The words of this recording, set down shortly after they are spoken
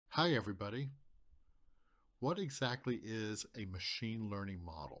Hi, everybody. What exactly is a machine learning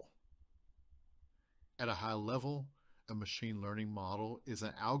model? At a high level, a machine learning model is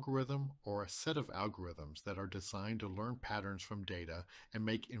an algorithm or a set of algorithms that are designed to learn patterns from data and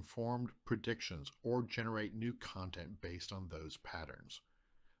make informed predictions or generate new content based on those patterns.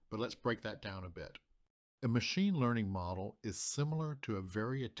 But let's break that down a bit. A machine learning model is similar to a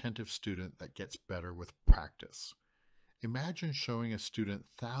very attentive student that gets better with practice. Imagine showing a student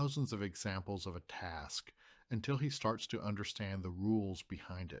thousands of examples of a task until he starts to understand the rules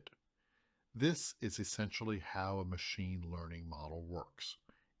behind it. This is essentially how a machine learning model works.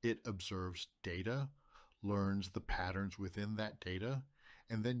 It observes data, learns the patterns within that data,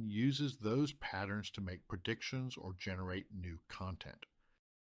 and then uses those patterns to make predictions or generate new content.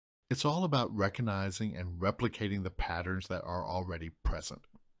 It's all about recognizing and replicating the patterns that are already present.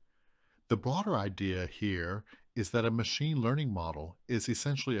 The broader idea here is that a machine learning model is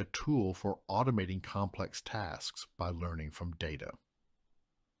essentially a tool for automating complex tasks by learning from data.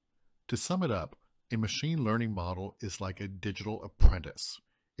 To sum it up, a machine learning model is like a digital apprentice.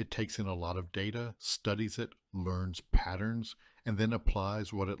 It takes in a lot of data, studies it, learns patterns, and then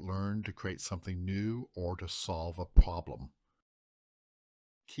applies what it learned to create something new or to solve a problem.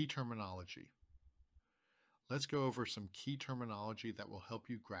 Key terminology. Let's go over some key terminology that will help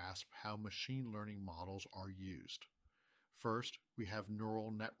you grasp how machine learning models are used. First, we have neural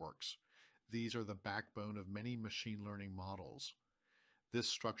networks. These are the backbone of many machine learning models. This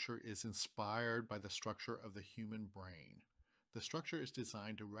structure is inspired by the structure of the human brain. The structure is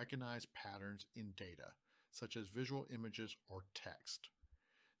designed to recognize patterns in data, such as visual images or text.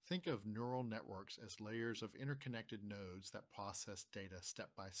 Think of neural networks as layers of interconnected nodes that process data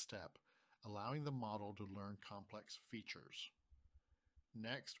step by step, allowing the model to learn complex features.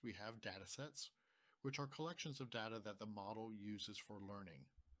 Next, we have datasets, which are collections of data that the model uses for learning.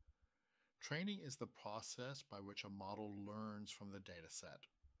 Training is the process by which a model learns from the dataset.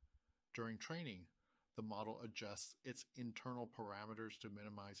 During training, the model adjusts its internal parameters to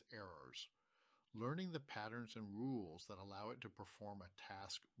minimize errors, learning the patterns and rules that allow it to perform a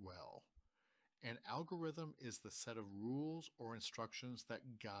task well. An algorithm is the set of rules or instructions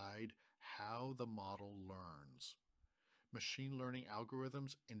that guide how the model learns. Machine learning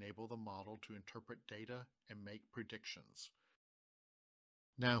algorithms enable the model to interpret data and make predictions.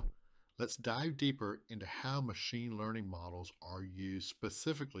 Now, let's dive deeper into how machine learning models are used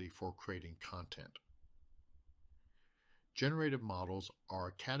specifically for creating content. Generative models are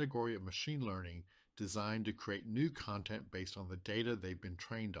a category of machine learning designed to create new content based on the data they've been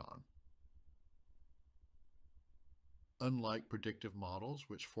trained on. Unlike predictive models,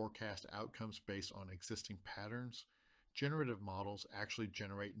 which forecast outcomes based on existing patterns, generative models actually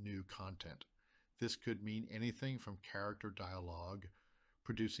generate new content. This could mean anything from character dialogue,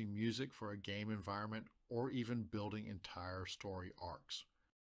 producing music for a game environment, or even building entire story arcs.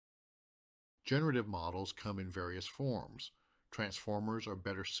 Generative models come in various forms. Transformers are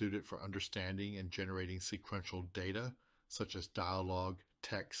better suited for understanding and generating sequential data, such as dialogue,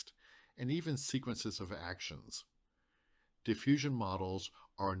 text, and even sequences of actions. Diffusion models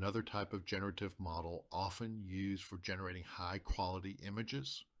are another type of generative model often used for generating high-quality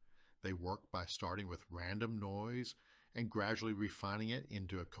images. They work by starting with random noise and gradually refining it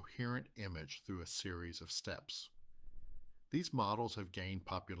into a coherent image through a series of steps. These models have gained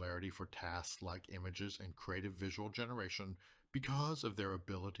popularity for tasks like images and creative visual generation because of their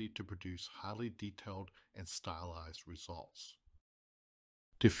ability to produce highly detailed and stylized results.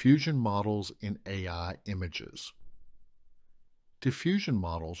 Diffusion models in AI images. Diffusion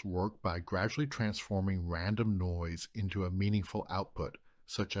models work by gradually transforming random noise into a meaningful output,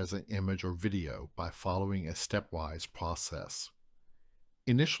 such as an image or video, by following a stepwise process.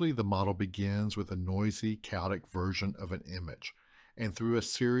 Initially, the model begins with a noisy, chaotic version of an image, and through a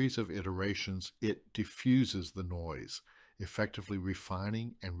series of iterations, it diffuses the noise, effectively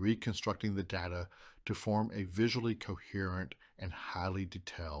refining and reconstructing the data to form a visually coherent and highly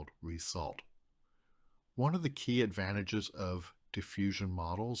detailed result. One of the key advantages of diffusion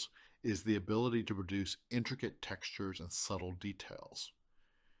models is the ability to produce intricate textures and subtle details.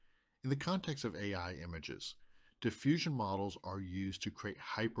 In the context of AI images, diffusion models are used to create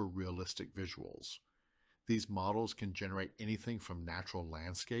hyper-realistic visuals. These models can generate anything from natural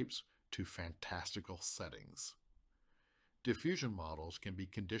landscapes to fantastical settings. Diffusion models can be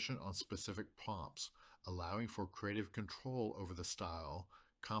conditioned on specific prompts, allowing for creative control over the style,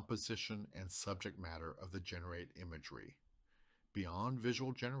 composition, and subject matter of the generated imagery. Beyond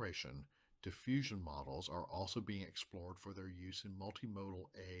visual generation, diffusion models are also being explored for their use in multimodal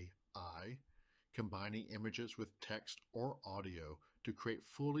AI, combining images with text or audio to create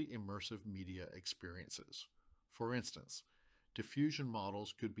fully immersive media experiences. For instance, diffusion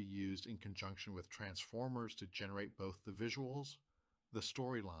models could be used in conjunction with transformers to generate both the visuals, the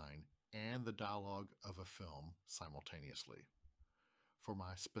storyline, and the dialogue of a film simultaneously. For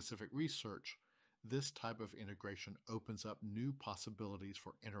my specific research, this type of integration opens up new possibilities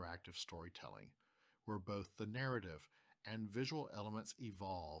for interactive storytelling, where both the narrative and visual elements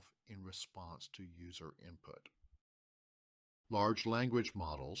evolve in response to user input. Large language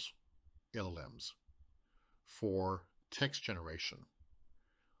models, LLMs, for text generation.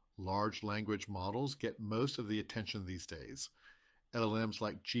 Large language models get most of the attention these days. LLMs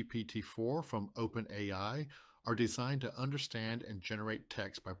like GPT-4 from OpenAI are designed to understand and generate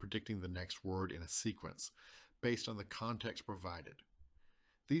text by predicting the next word in a sequence based on the context provided.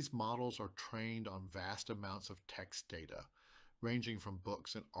 These models are trained on vast amounts of text data, ranging from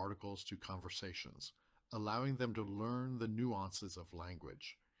books and articles to conversations, allowing them to learn the nuances of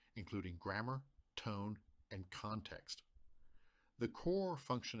language, including grammar, tone, and context. The core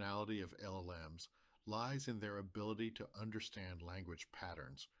functionality of LLMs lies in their ability to understand language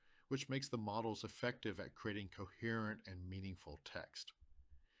patterns, which makes the models effective at creating coherent and meaningful text.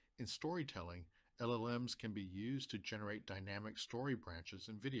 In storytelling, LLMs can be used to generate dynamic story branches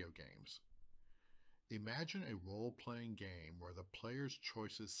in video games. Imagine a role-playing game where the player's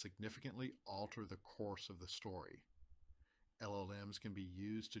choices significantly alter the course of the story. LLMs can be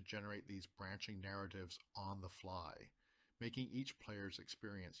used to generate these branching narratives on the fly, making each player's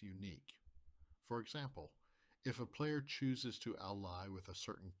experience unique. For example, if a player chooses to ally with a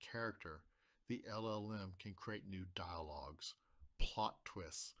certain character, the LLM can create new dialogues, plot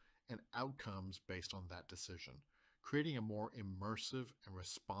twists, and outcomes based on that decision, creating a more immersive and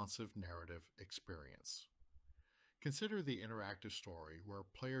responsive narrative experience. Consider the interactive story where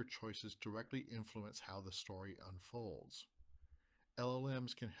player choices directly influence how the story unfolds.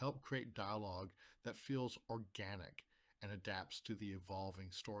 LLMs can help create dialogue that feels organic and adapts to the evolving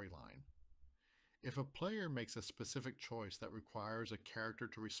storyline. If a player makes a specific choice that requires a character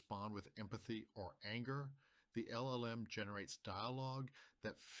to respond with empathy or anger, the LLM generates dialogue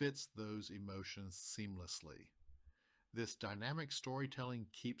that fits those emotions seamlessly. This dynamic storytelling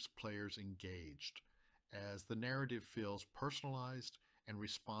keeps players engaged, as the narrative feels personalized and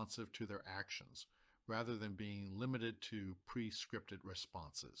responsive to their actions, rather than being limited to pre-scripted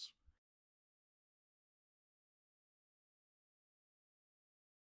responses.